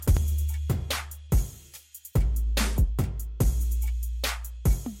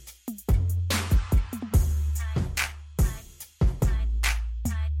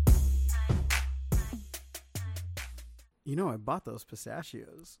You know, I bought those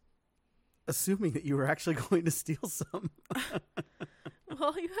pistachios, assuming that you were actually going to steal some.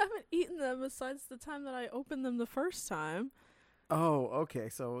 Well, you haven't eaten them besides the time that I opened them the first time. Oh, okay.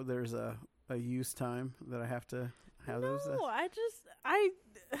 So there's a use time that I have to have those. No, I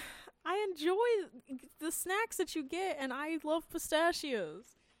enjoy the snacks that you get, and I love pistachios.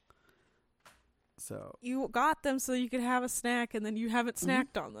 So You got them so you could have a snack, and then you haven't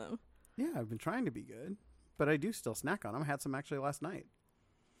snacked on them. yeah, I've been trying to be good, but I do still snack on them. I had some actually last night.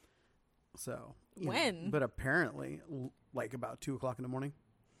 So When? But apparently, like about 2:00 in the morning.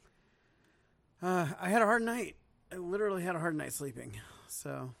 I had a hard night. I literally had a hard night sleeping.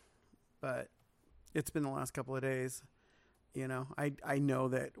 So, but it's been the last couple of days. You know, I know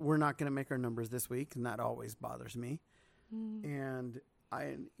that we're not going to make our numbers this week, and that always bothers me. And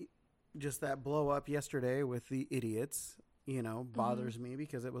just that blow up yesterday with the idiots, you know, bothers me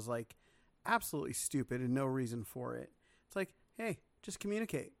because it was like absolutely stupid and no reason for it. It's like, hey, just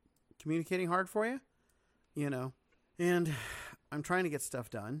communicate. Communicating hard for you, you know. And I'm trying to get stuff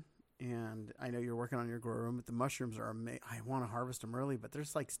done. And I know you're working on your grow room, but the mushrooms are amazing. I want to harvest them early, but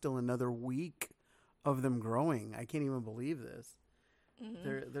there's like still another week of them growing. I can't even believe this.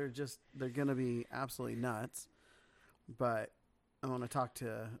 They're going to be absolutely nuts. But I want to talk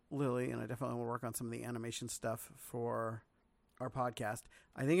to Lily, and I definitely want to work on some of the animation stuff for our podcast.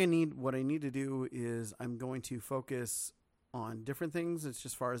 I think what I need to do is I'm going to focus on different things. It's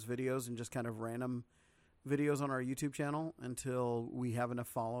just as far as videos and just kind of random videos on our YouTube channel until we have enough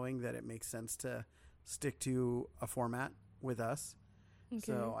following that it makes sense to stick to a format with us. Okay.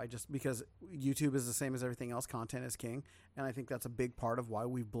 So because YouTube is the same as everything else, content is king. And I think that's a big part of why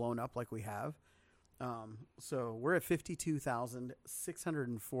we've blown up like we have. So we're at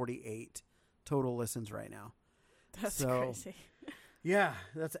 52,648 total listens right now. That's crazy. Yeah,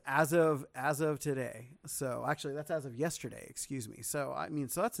 that's as of today. So actually that's as of yesterday, excuse me. So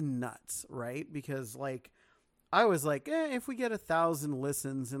so that's nuts, right? Because like I was like, if we get 1,000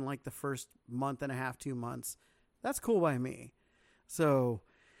 listens in like the first month and a half, 2 months, that's cool by me. So,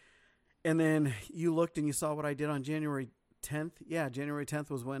 and then you looked and you saw what I did on January 10th. Yeah, January 10th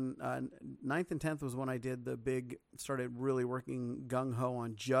was when 9th and 10th was when I did started really working gung-ho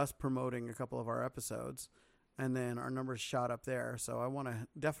on just promoting a couple of our episodes. And then our numbers shot up there. So I want to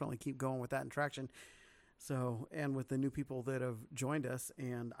definitely keep going with that in traction. So, and with the new people that have joined us,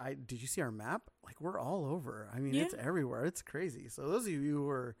 and did you see our map? Like we're all over. I mean, It's everywhere. It's crazy. So those of you who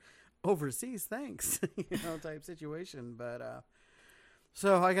are overseas, thanks, type situation. But,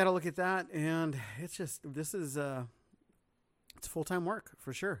 so I got to look at that, and it's full-time work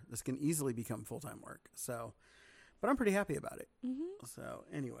for sure. This can easily become full-time work. So, but I'm pretty happy about it. Mm-hmm. So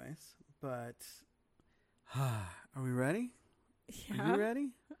anyways, but are we ready? Yeah. Are you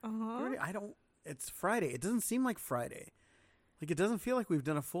ready? Uh-huh. It's Friday. It doesn't seem like Friday. Like it doesn't feel like we've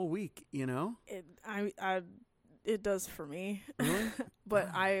done a full week, you know? It does for me. Really? But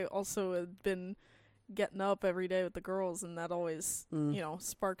wow. I also have been getting up every day with the girls, and that always,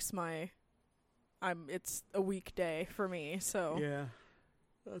 sparks it's a weekday for me, so. Yeah,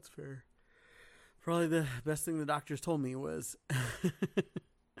 that's fair. Probably the best thing the doctors told me was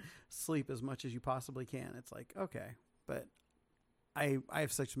sleep as much as you possibly can. It's like, okay, but I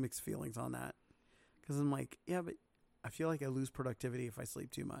have such mixed feelings on that because I'm like, yeah, but I feel like I lose productivity if I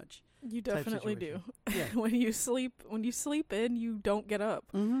sleep too much. You definitely do. Yeah. when you sleep in, you don't get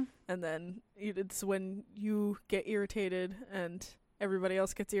up. Mm-hmm. And then it's when you get irritated and everybody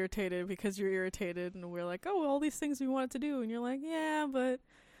else gets irritated because you're irritated, and we're like, oh, all these things we wanted to do, and you're like, yeah, but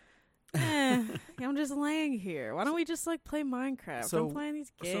I'm just laying here. Why don't we just like play Minecraft? So, I'm playing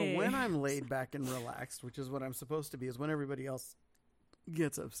these games. So when I'm laid back and relaxed, which is what I'm supposed to be, is when everybody else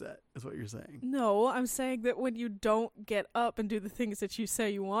gets upset, is what you're saying. No, I'm saying that when you don't get up and do the things that you say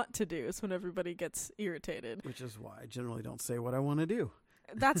you want to do is when everybody gets irritated. Which is why I generally don't say what I want to do.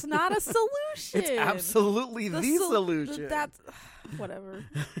 That's not a solution. It's absolutely the solution. That's whatever.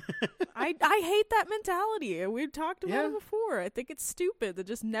 I hate that mentality. We've talked about it before. I think it's stupid to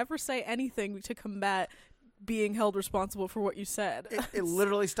just never say anything to combat being held responsible for what you said. It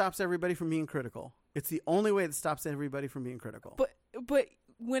literally stops everybody from being critical. It's the only way that stops everybody from being critical. But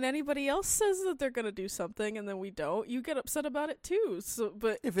when anybody else says that they're going to do something and then we don't, you get upset about it too. So,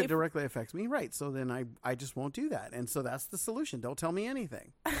 but if it directly affects me, right. So then I just won't do that. And so that's the solution. Don't tell me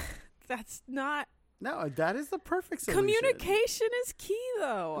anything. That's not. No, that is the perfect solution. Communication is key,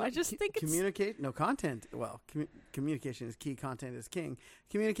 though. I just think content. Well, communication is key. Content is king.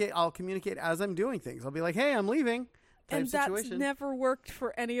 I'll communicate as I'm doing things. I'll be like, hey, I'm leaving. And that's never worked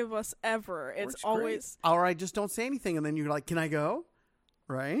for any of us ever. It's always. Or I just don't say anything. And then you're like, can I go?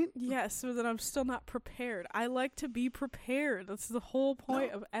 right? Yes, but then I'm still not prepared. I like to be prepared. That's the whole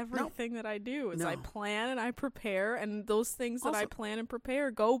point of everything that I do is I plan and I prepare, and those things that I plan and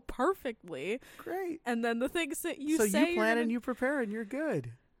prepare go perfectly. Great. And then the things that you so say you plan and you prepare and you're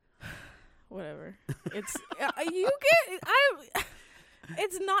good. Whatever. It's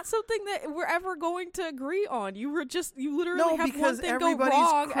it's not something that we're ever going to agree on. You literally have one thing go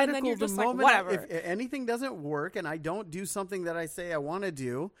wrong, and then you're just like, whatever. If anything doesn't work and I don't do something that I say I want to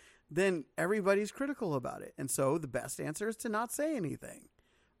do, then everybody's critical about it. And so the best answer is to not say anything,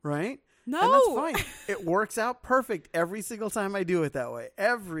 right? No. And that's fine. It works out perfect every single time I do it that way.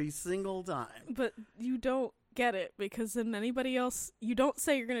 Every single time. But you don't get it, because then anybody else, you don't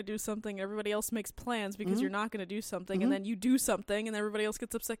say you're going to do something, everybody else makes plans because you're not going to do something, and then you do something and everybody else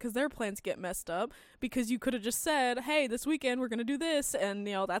gets upset because their plans get messed up, because you could have just said, hey, this weekend we're going to do this, and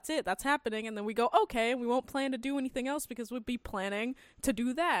that's it, that's happening, and then we go, okay, and we won't plan to do anything else because we'd be planning to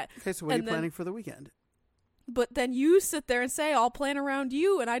do that. Okay, so what are you planning for the weekend? But then you sit there and say, I'll plan around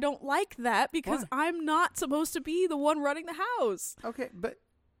you, and I don't like that because I'm not supposed to be the one running the house. Okay, but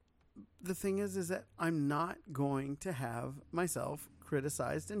the thing is that I'm not going to have myself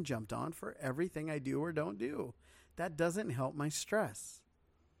criticized and jumped on for everything I do or don't do. That doesn't help my stress.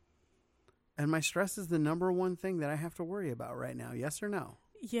 And my stress is the number one thing that I have to worry about right now. Yes or no?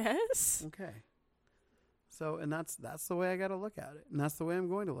 Yes. Okay. So, and that's the way I got to look at it. And that's the way I'm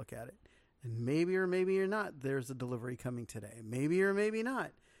going to look at it. And maybe or maybe or not, there's a delivery coming today. Maybe or maybe not.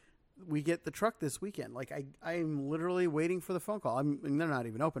 We get the truck this weekend. Like I'm literally waiting for the phone call. They're not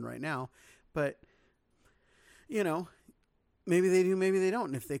even open right now, but maybe they do, maybe they don't.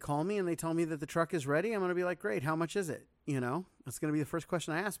 And if they call me and they tell me that the truck is ready, I'm going to be like, great. How much is it? That's going to be the first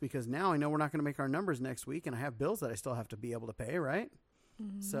question I ask, because now I know we're not going to make our numbers next week, and I have bills that I still have to be able to pay. Right.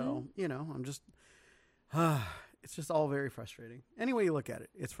 Mm-hmm. So, I'm just, it's just all very frustrating. Any way you look at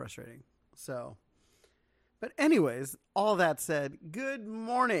it, it's frustrating. So, but anyways, all that said, good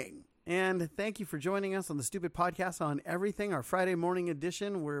morning. And thank you for joining us on the Stupid Podcast on Everything, our Friday morning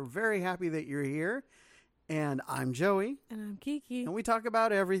edition. We're very happy that you're here. And I'm Joey. And I'm Kiki. And we talk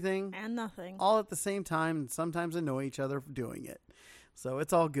about everything. And nothing. All at the same time, and sometimes annoy each other for doing it. So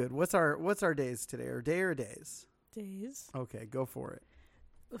it's all good. What's our days today? Or day or days? Days. Okay, go for it.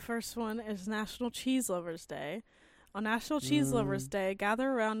 The first one is National Cheese Lovers Day. On National Cheese Lovers Day, gather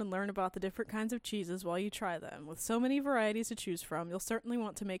around and learn about the different kinds of cheeses while you try them. With so many varieties to choose from, you'll certainly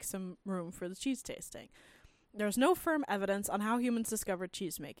want to make some room for the cheese tasting. There's no firm evidence on how humans discovered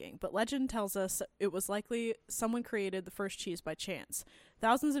cheese making, but legend tells us it was likely someone created the first cheese by chance.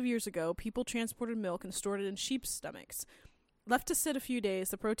 Thousands of years ago, people transported milk and stored it in sheep's stomachs. Left to sit a few days,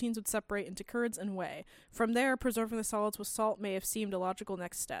 the proteins would separate into curds and whey. From there, preserving the solids with salt may have seemed a logical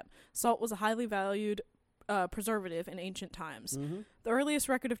next step. Salt was a highly valued preservative in ancient times. Mm-hmm. The earliest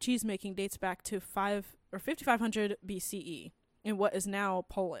record of cheese making dates back to 5500 BCE in what is now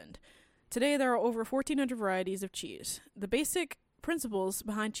Poland. Today there are over 1,400 varieties of cheese. The basic principles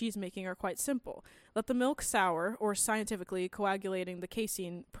behind cheese making are quite simple. Let the milk sour, or scientifically coagulating the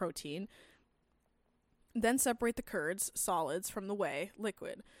casein protein. Then separate the curds, solids, from the whey,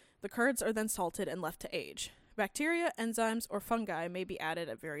 liquid. The curds are then salted and left to age. Bacteria, enzymes, or fungi may be added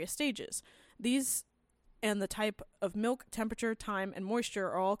at various stages. These and the type of milk, temperature, time, and moisture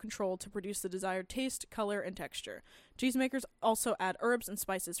are all controlled to produce the desired taste, color, and texture. Cheesemakers also add herbs and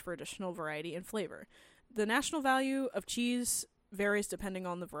spices for additional variety and flavor. The national value of cheese varies depending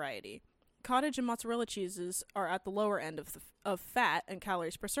on the variety. Cottage and mozzarella cheeses are at the lower end of fat and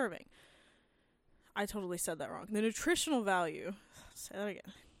calories per serving. I totally said that wrong. The nutritional value... Say that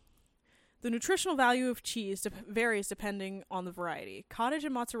again. The nutritional value of cheese varies depending on the variety. Cottage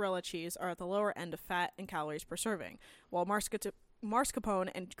and mozzarella cheese are at the lower end of fat and calories per serving, while mascarpone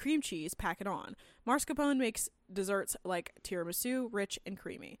and cream cheese pack it on. Mascarpone makes desserts like tiramisu rich and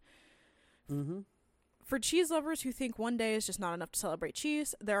creamy. Mm-hmm. For cheese lovers who think one day is just not enough to celebrate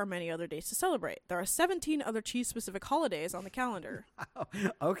cheese, there are many other days to celebrate. There are 17 other cheese-specific holidays on the calendar.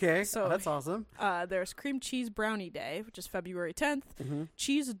 Okay, so that's awesome. There's Cream Cheese Brownie Day, which is February 10th. Mm-hmm.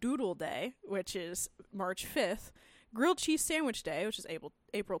 Cheese Doodle Day, which is March 5th. Grilled Cheese Sandwich Day, which is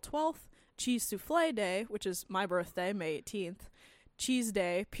April 12th. Cheese Souffle Day, which is my birthday, May 18th. Cheese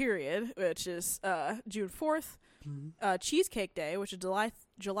Day, period, which is June 4th. Mm-hmm. Cheesecake Day, which is July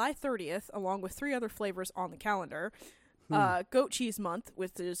 30th, along with 3 other flavors on the calendar. Goat Cheese Month,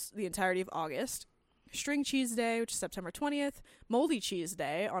 which is the entirety of August. String Cheese Day, which is September 20th. Moldy Cheese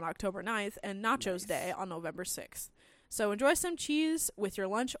Day on October 9th. And Nachos Day on November 6th. So enjoy some cheese with your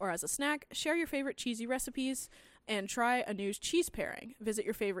lunch or as a snack. Share your favorite cheesy recipes. And try a new cheese pairing. Visit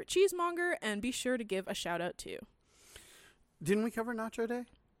your favorite cheesemonger and be sure to give a shout out too. Didn't we cover Nacho Day?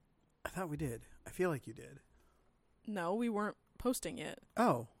 I thought we did. I feel like you did. No, we weren't posting yet.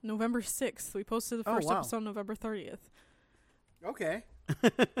 Oh. November 6th. We posted the first episode November 30th. Okay.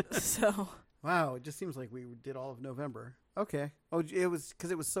 So. Wow, it just seems like we did all of November. Okay. Oh, it was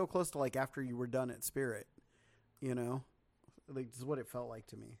because it was so close to like after you were done at Spirit, you know? Like, this is what it felt like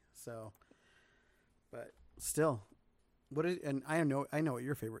to me. So, but still, and I know what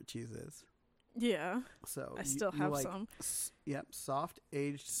your favorite cheese is. Yeah. So I still have some. Yep, soft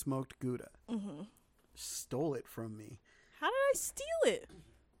aged smoked Gouda. Mm-hmm. Stole it from me. How did I steal it?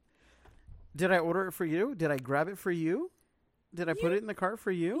 Did I order it for you? Did I grab it for you? Did I put it in the cart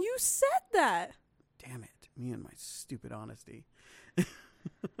for you? You said that. Damn it. Me and my stupid honesty.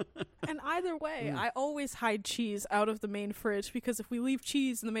 And either way, I always hide cheese out of the main fridge because if we leave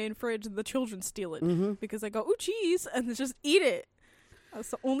cheese in the main fridge, the children steal it. Mm-hmm. Because I go, ooh, cheese, and they just eat it. That's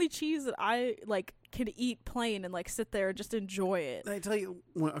the only cheese that I like can eat plain and like sit there and just enjoy it. I tell you,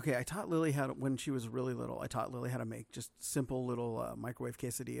 I taught Lily when she was really little, I taught Lily how to make just simple little microwave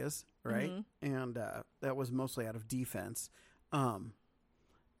quesadillas, right? Mm-hmm. And that was mostly out of defense. The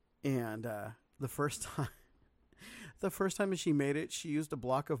first time she made it, she used a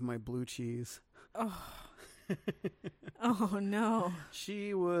block of my blue cheese. Oh. Oh no.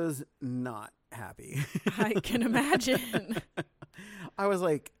 She was not happy. I can imagine. I was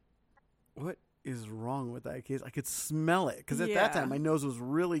like, what is wrong with that case? I could smell it because at that time my nose was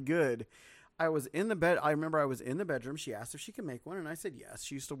really good. I was in the bed. I remember I was in the bedroom. She asked if she could make one, and I said yes.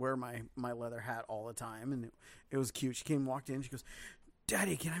 She used to wear my leather hat all the time, and it was cute. She walked in. She goes,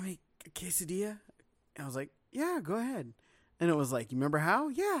 "Daddy, can I make a quesadilla?" And I was like, "Yeah, go ahead." And it was like, "You remember how?"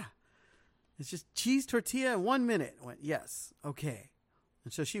 "Yeah. It's just cheese tortilla in 1 minute." I went, "Yes, okay."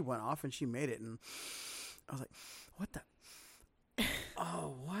 And so she went off and she made it, and I was like, "What the?"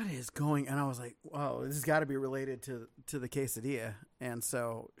 Oh, what is going? And I was like, "Whoa, this has got to be related to the quesadilla." And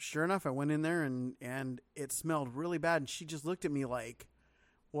so, sure enough, I went in there and it smelled really bad. And she just looked at me like,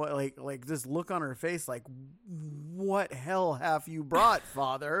 "What?" Like this look on her face, like, "What hell have you brought,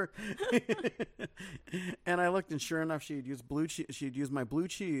 Father?" And I looked, and sure enough, she'd used blue cheese. She'd used my blue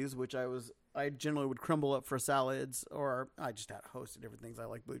cheese, which I generally would crumble up for salads, or I just had a host of different things I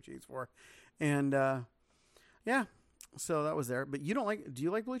like blue cheese for, and yeah. So that was there. But do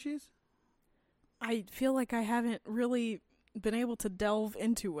you like blue cheese? I feel like I haven't really been able to delve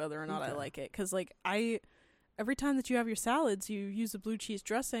into whether or not I like it. Because, like, every time that you have your salads, you use the blue cheese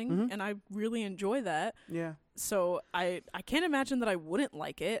dressing, and I really enjoy that. Yeah. So I can't imagine that I wouldn't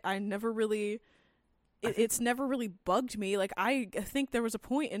like it. I never really... It's never really bugged me. Like, I think there was a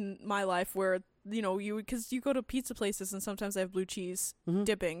point in my life where, you know, because you go to pizza places and sometimes they have blue cheese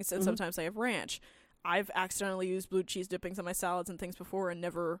dippings and sometimes they have ranch. I've accidentally used blue cheese dippings on my salads and things before and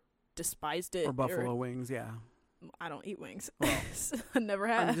never despised it. Or buffalo wings, yeah. I don't eat wings. Well, I never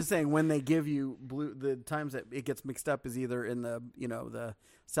have. I'm just saying, when they give you the times that it gets mixed up is either in the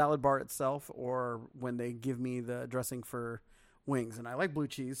salad bar itself or when they give me the dressing for wings. And I like blue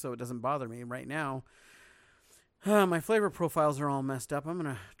cheese, so it doesn't bother me. Right now, my flavor profiles are all messed up. I'm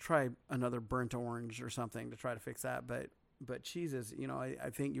going to try another burnt orange or something to try to fix that. But cheeses, I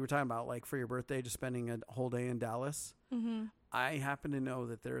think you were talking about, like, for your birthday, just spending a whole day in Dallas. Mm-hmm. I happen to know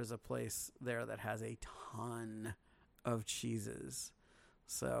that there is a place there that has a ton of cheeses.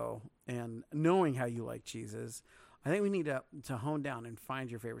 So, and knowing how you like cheeses, I think we need to hone down and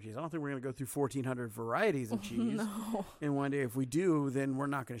find your favorite cheese. I don't think we're going to go through 1,400 varieties of cheese in one day. If we do, then we're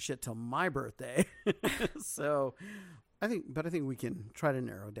not going to shit till my birthday. So, I think we can try to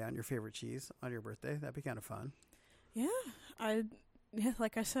narrow down your favorite cheese on your birthday. That'd be kind of fun. Yeah,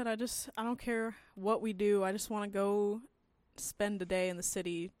 like I said, I don't care what we do. I just want to go spend a day in the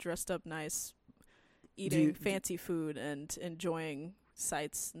city dressed up nice, eating fancy food and enjoying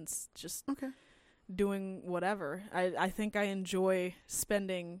sights and just doing whatever. I think I enjoy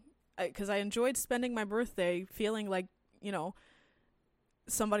spending, because I enjoyed spending my birthday feeling like,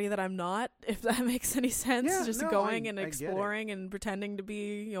 somebody that I'm not, if that makes any sense. Yeah, just going and exploring and pretending to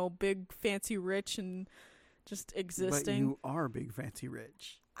be, big, fancy, rich and just existing. But you are big, fancy,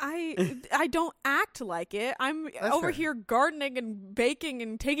 rich. I don't act like it. That's over fair. Here gardening and baking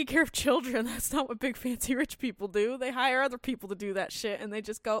and taking care of children. That's not what big, fancy, rich people do. They hire other people to do that shit, and they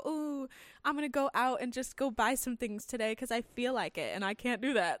just go, "Ooh, I'm going to go out and just go buy some things today because I feel like it," and I can't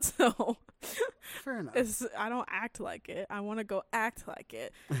do that. So fair enough. I don't act like it. I want to go act like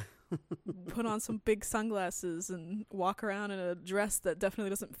it. Put on some big sunglasses and walk around in a dress that definitely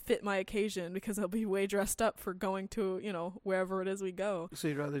doesn't fit my occasion because I'll be way dressed up for going to, wherever it is we go. So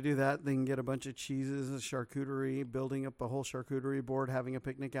you'd rather do that than get a bunch of cheeses, a charcuterie, building up a whole charcuterie board, having a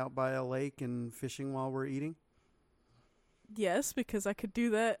picnic out by a lake and fishing while we're eating? Yes, because I could do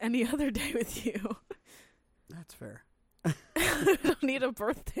that any other day with you. That's fair. I don't need a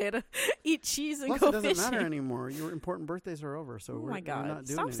birthday to eat cheese and Plus, go it doesn't fishing. matter anymore. Your important birthdays are over, so Oh we're my God. not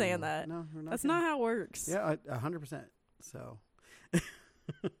doing Stop it saying anymore. that. No, we're not. That's gonna- not how it works. Yeah, 100%. So,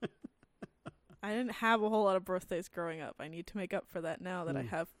 I didn't have a whole lot of birthdays growing up. I need to make up for that now that I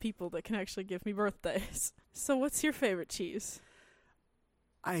have people that can actually give me birthdays. So what's your favorite cheese?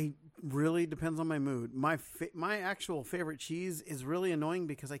 I really depends on my mood. My actual favorite cheese is really annoying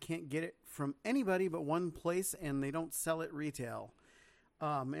because I can't get it from anybody but one place, and they don't sell it retail.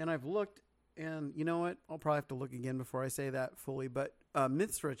 And I've looked, and you know what? I'll probably have to look again before I say that fully. But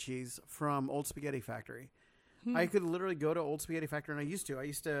Mithra cheese from Old Spaghetti Factory. I could literally go to Old Spaghetti Factory, and I used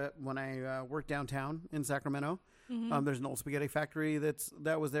to when I worked downtown in Sacramento. There's an Old Spaghetti Factory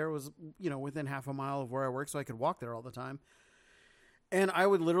that was within half a mile of where I work, so I could walk there all the time. And I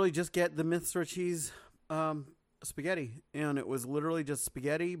would literally just get the Mithra cheese spaghetti, and it was literally just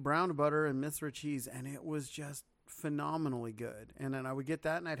spaghetti, brown butter, and Mithra cheese, and it was just phenomenally good. And then I would get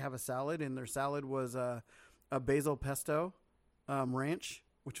that, and I'd have a salad, and their salad was a basil pesto ranch,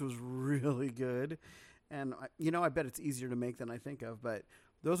 which was really good. And I bet it's easier to make than I think of, but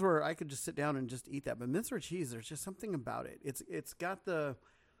those were, I could just sit down and just eat that. But Mithra cheese, there's just something about it. It's got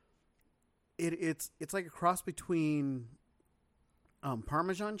it's like a cross between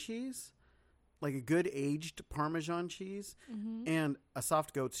Parmesan cheese, like a good aged Parmesan cheese, and a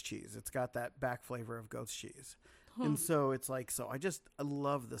soft goat's cheese. It's got that back flavor of goat's cheese. And so it's like, I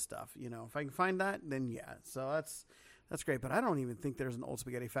love the stuff, if I can find that, then yeah. So that's great. But I don't even think there's an Old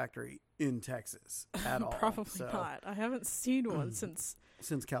Spaghetti Factory in Texas at all. Probably not. I haven't seen one since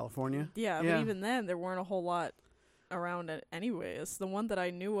California. Yeah, but even then there weren't a whole lot around it anyways. The one that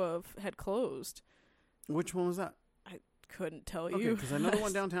I knew of had closed. Which one was that? Couldn't tell you. Okay, because I know the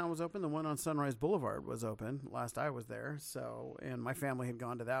one downtown was open. The one on Sunrise Boulevard was open last I was there. So, and my family had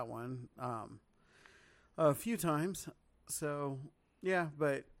gone to that one a few times. So, yeah,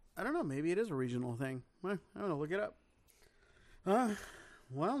 but I don't know. Maybe it is a regional thing. I'm going to look it up.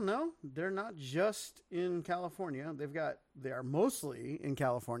 Well, no, they're not just in California. They are mostly in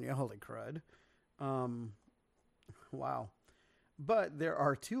California. Holy crud. Wow. But there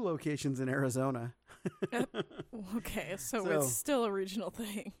are 2 locations in Arizona. Okay, so it's still a regional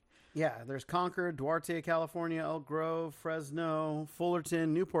thing. Yeah, there's Concord, Duarte, California, Elk Grove, Fresno,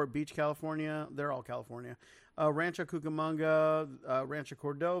 Fullerton, Newport Beach, California. They're all California. Rancho Cucamonga, Rancho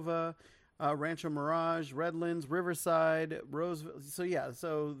Cordova, Rancho Mirage, Redlands, Riverside, Roseville. So yeah,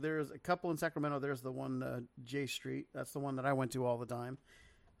 so there's a couple in Sacramento. There's the one, J Street. That's the one that I went to all the time.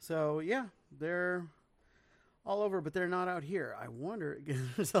 So yeah, they're all over, but they're not out here. I wonder,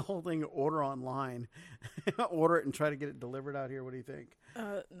 there's the whole thing, order online. Order it and try to get it delivered out here. What do you think?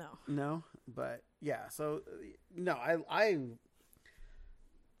 No. No? But yeah, so no,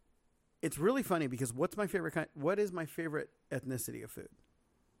 it's really funny because what is my favorite ethnicity of food?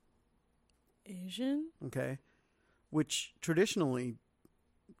 Asian? Okay. Which traditionally,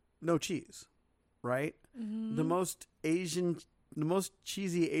 no cheese, right? Mm-hmm. The most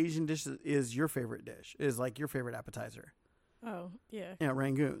cheesy Asian dish is your favorite dish, is like your favorite appetizer. Oh, yeah. Yeah,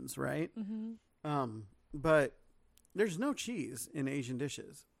 rangoons, right? Mm-hmm. But there's no cheese in Asian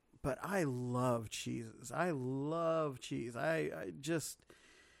dishes. But I love cheeses. I love cheese. I just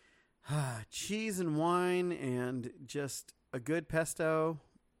cheese and wine and just a good pesto.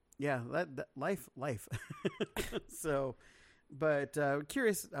 Yeah, that life. So, but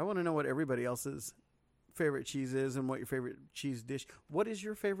curious. I want to know what everybody else's favorite cheese is and what your favorite cheese dish. What is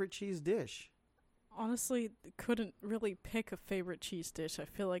your favorite cheese dish? Honestly, couldn't really pick a favorite cheese dish. I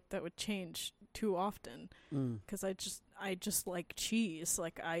feel like that would change too often because I just like cheese.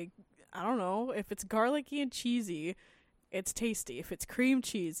 Like I don't know, if it's garlicky and cheesy, it's tasty. If it's cream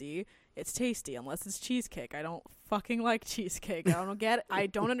cheesy, it's tasty. Unless it's cheesecake, I don't fucking like cheesecake. I don't get it. I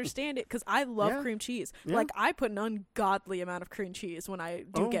don't understand it because I love cream cheese. Yeah. Like I put an ungodly amount of cream cheese when I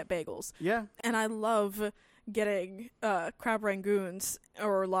do get bagels. Yeah, and I love getting crab rangoons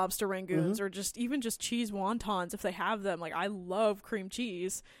or lobster rangoons or just cheese wontons if they have them. Like I love cream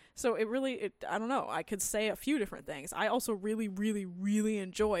cheese. So I don't know. I could say a few different things. I also really, really, really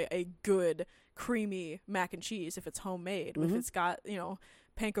enjoy a good creamy mac and cheese if it's homemade. If it's got,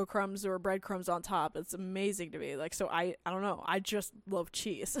 panko crumbs or breadcrumbs on top. It's amazing to me. Like, so I don't know. I just love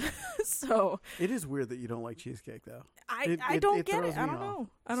cheese. So it is weird that you don't like cheesecake though. I don't get it. I don't know.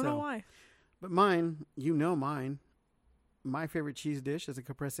 I don't know why. But mine, my favorite cheese dish is a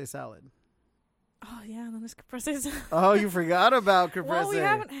caprese salad. Oh, yeah, then there's caprese salad. Oh, you forgot about caprese. Well, we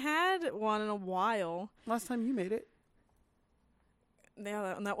haven't had one in a while. Last time you made it.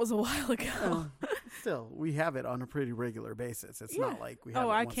 Yeah, that was a while ago. still, we have it on a pretty regular basis. It's Yeah. not like we have Oh,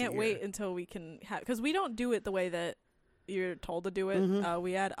 it I once a can't year. wait until we can have, because we don't do it the way that you're told to do it. Mhm.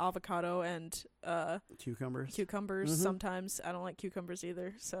 We add avocado and Cucumbers. cucumbers Mhm. sometimes. I don't like cucumbers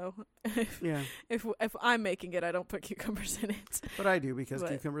either. So Yeah, if I'm making it, I don't put cucumbers in it. but I do because But-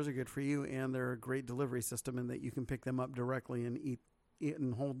 cucumbers are good for you, and they're a great delivery system in that you can pick them up directly and eat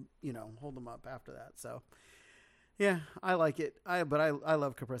and hold them up after that. So, yeah, I like it. I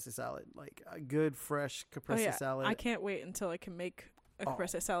love caprese salad, like a good fresh caprese salad. I can't wait until I can make a Oh.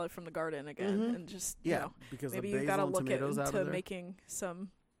 caprese salad from the garden again Mhm. and just yeah, because maybe the you basil gotta and look tomatoes out of into there. making some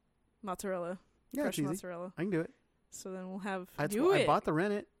mozzarella, Yeah, fresh it's easy. mozzarella. I can do it. So then we'll have I it. bought the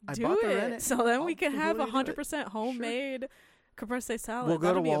rennet. I do bought the it. rennet. So then we I'll can have completely do it. 100% homemade caprese salad. We'll go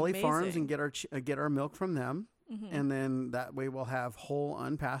to That'd be Wally Farms amazing. and get our milk from them, Mhm. and then that way we'll have whole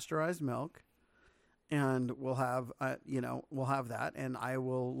unpasteurized milk, and we'll have we'll have that, and I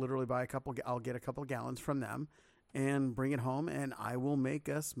will literally buy I'll get a couple gallons from them, and bring it home, and I will make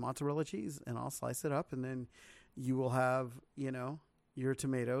us mozzarella cheese, and I'll slice it up, and then you will have your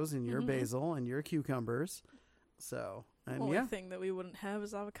tomatoes and your Mhm. basil and your cucumbers. So and Only yeah, thing that we wouldn't have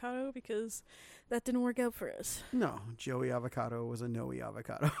is avocado because that didn't work out for us. no, Joey Avocado was a Noe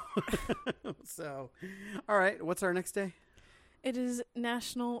avocado. So, all right, what's our next day? It is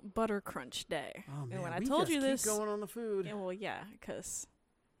National Butter Crunch Day. Oh man, and when I we told just you keep this, going on the food. yeah, well, yeah, because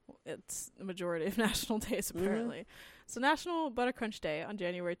it's the majority of national days Mm-hmm. apparently. So National Butter Crunch Day on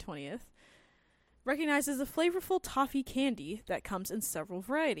January 20th recognizes a flavorful toffee candy that comes in several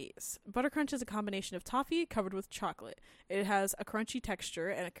varieties. Buttercrunch is a combination of toffee covered with chocolate. It has a crunchy texture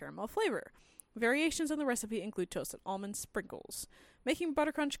and a caramel flavor. Variations on the recipe include toasted almond sprinkles. Making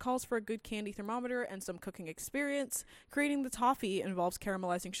Buttercrunch calls for a good candy thermometer and some cooking experience. Creating the toffee involves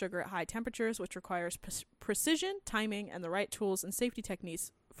caramelizing sugar at high temperatures, which requires precision, timing, and the right tools and safety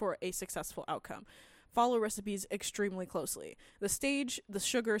techniques for a successful outcome. Follow recipes extremely closely. The stage the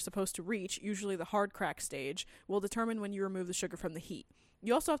sugar is supposed to reach, usually the hard crack stage, will determine when you remove the sugar from the heat.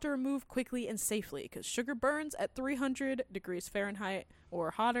 You also have to remove quickly and safely because sugar burns at 300 degrees Fahrenheit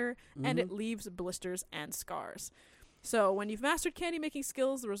or hotter, and it leaves blisters and scars. So when you've mastered candy making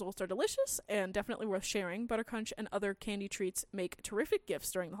skills, the results are delicious and definitely worth sharing. Buttercrunch and other candy treats make terrific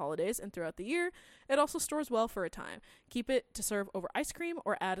gifts during the holidays and throughout the year. It also stores well for a time. Keep it to serve over ice cream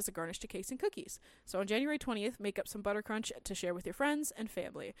or add as a garnish to cakes and cookies. So on January 20th, make up some Buttercrunch to share with your friends and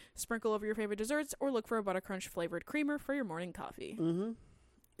family. Sprinkle over your favorite desserts or look for a Buttercrunch flavored creamer for your morning coffee. Mm-hmm.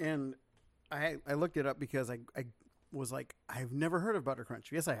 And I looked it up because I was like, I've never heard of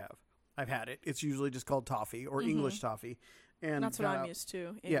Buttercrunch. Yes, I have. I've had it. It's usually just called toffee or English toffee, and That's what I'm used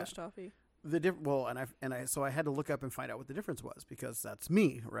to, English toffee. So I had to look up and find out what the difference was because that's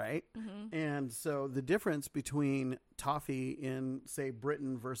me, right? Mm-hmm. And so the difference between toffee in say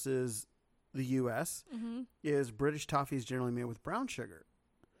Britain versus the U.S. Mm-hmm. is British toffee is generally made with brown sugar.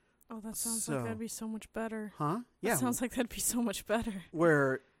 Oh, that sounds like that'd be so much better. Huh? That sounds like that'd be so much better.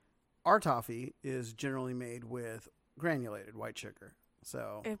 Where our toffee is generally made with granulated white sugar.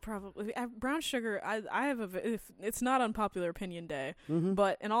 So It probably brown sugar. I have if it's not unpopular opinion day, Mhm.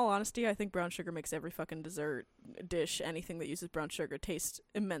 but in all honesty, I think brown sugar makes every fucking dessert dish, anything that uses brown sugar, taste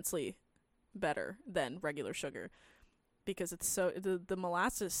immensely better than regular sugar because it's so the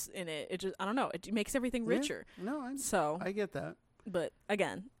molasses in it. It just I don't know. It makes everything Yeah. richer. no, So, I get that. but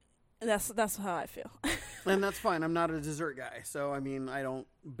again, that's how I feel. And that's fine. I'm not a dessert guy. So, I mean, I don't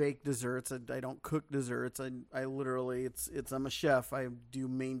bake desserts. I don't cook desserts. I literally, I'm a chef. I do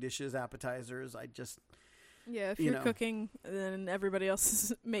main dishes, appetizers. I just, Yeah, if You you're know. cooking, then everybody else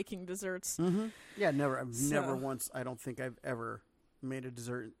is making desserts. yeah, I've never So- once, I don't think I've ever made a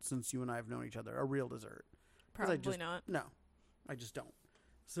dessert since you and I have known each other, a real dessert. 'Cause I Probably just- not. No, I just don't.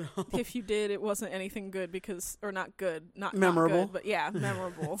 So, If you did, it wasn't anything good or not good, not Memorable. not good, but yeah,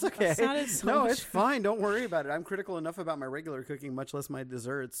 memorable. it's okay. That sounded so No, much- it's fine. Don't worry about it. I'm critical enough about my regular cooking, much less my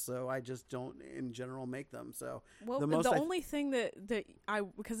desserts. So I just don't, in general, make them. So Well, the the, most I- only thing that I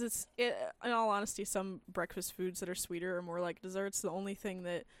because in all honesty, some breakfast foods that are sweeter are more like desserts. The only thing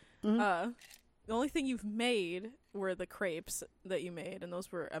that the only thing you've made were the crepes that you made, and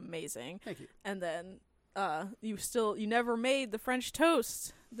those were amazing. thank you. And then you never made the French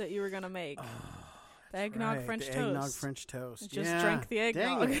toast that you were gonna make. The eggnog Right, French the toast. eggnog French toast. Just Yeah, drank the dang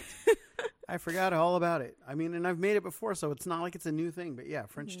eggnog. it. I forgot all about it. I mean, and I've made it before, so it's not like it's a new thing. But yeah,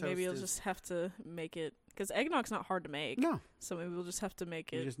 French toast. Maybe you'll is, just have to make it because eggnog's not hard to make. no. So maybe we'll just have to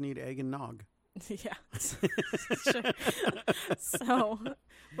make You it. just need egg and nog. Yeah. Sure. So,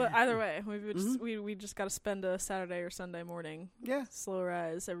 but either way, we just got to spend a Saturday or Sunday morning. Yeah. Slow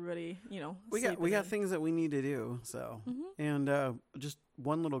rise, everybody, We got things that we need to do. So, and just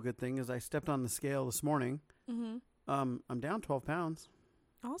one little good thing is I stepped on the scale this morning. Mm-hmm. I'm down 12 pounds.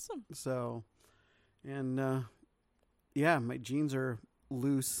 Awesome. So, and yeah, my jeans are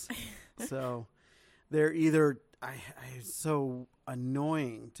loose. So they're either it's so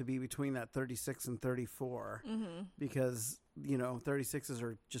annoying to be between that 36 and 34 because 36s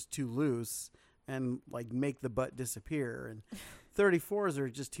are just too loose and like make the butt disappear, and 34s are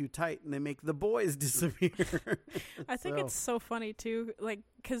just too tight and they make the boys disappear. I think it's so funny too, like,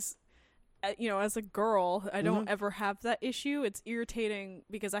 because as a girl, I don't ever have that issue. It's irritating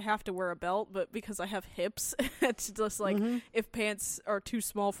because I have to wear a belt, but because I have hips, it's just like if pants are too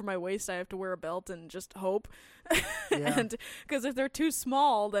small for my waist, I have to wear a belt and just hope. Yeah. And because if they're too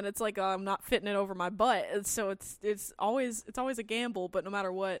small, then it's like I'm not fitting it over my butt. And so it's always a gamble. But no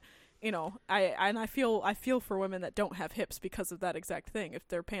matter what, I feel for women that don't have hips because of that exact thing. If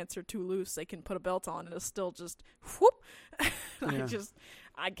their pants are too loose, they can put a belt on and it'll still just whoop. Yeah.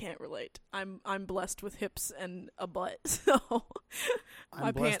 I can't relate. I'm blessed with hips and a butt, so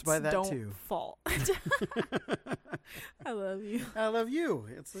my pants by that don't too. fall. I love you. I love you.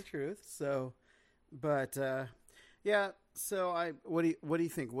 It's the truth. So, but yeah. So what do you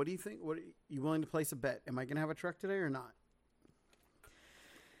think? What do you think? What are you willing to place a bet? Am I going to have a truck today or not?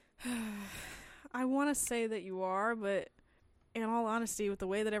 I want to say that you are, but in all honesty, with the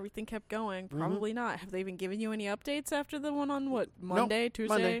way that everything kept going, probably not. Have they even given you any updates after the one on Monday, nope,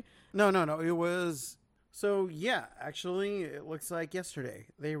 Tuesday? Monday. No. It was yeah. Actually, it looks like yesterday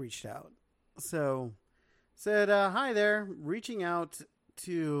they reached out. So said, "Hi there, reaching out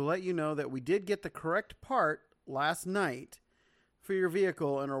to let you know that we did get the correct part last night for your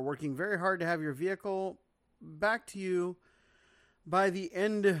vehicle and are working very hard to have your vehicle back to you by the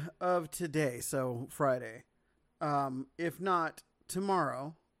end of today, so Friday. If not,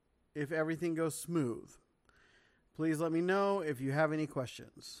 tomorrow, if everything goes smooth. Please let me know if you have any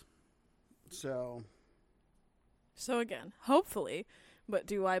questions." So again, hopefully, but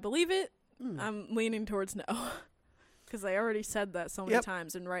do I believe it? I'm leaning towards no. Because I already said that so many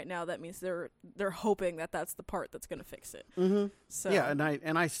times, and right now that means they're hoping that that's the part that's going to fix it. Mm-hmm. So yeah,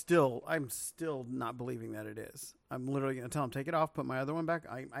 I'm still not believing that it is. I'm literally going to tell them, take it off, put my other one back.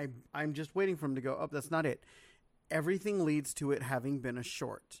 I'm just waiting for them to go, oh, that's not it. Everything leads to it having been a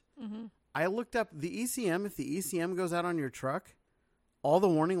short. Mm-hmm. I looked up the ECM. If the ECM goes out on your truck, all the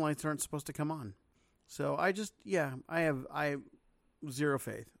warning lights aren't supposed to come on. So I have zero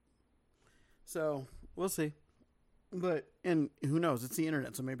faith. So we'll see. And who knows? It's the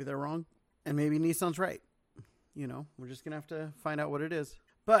internet, so maybe they're wrong. And maybe Nissan's right. We're just going to have to find out what it is.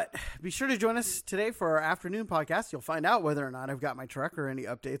 But be sure to join us today for our afternoon podcast. You'll find out whether or not I've got my truck or any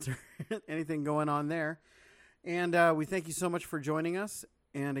updates or anything going on there. And we thank you so much for joining us.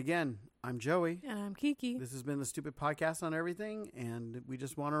 And again, I'm Joey. And I'm Kiki. This has been the Stupid Podcast on Everything. And we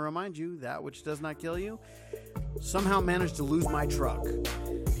just want to remind you that which does not kill you somehow managed to lose my truck.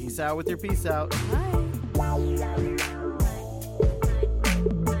 Peace out with your peace out. Bye.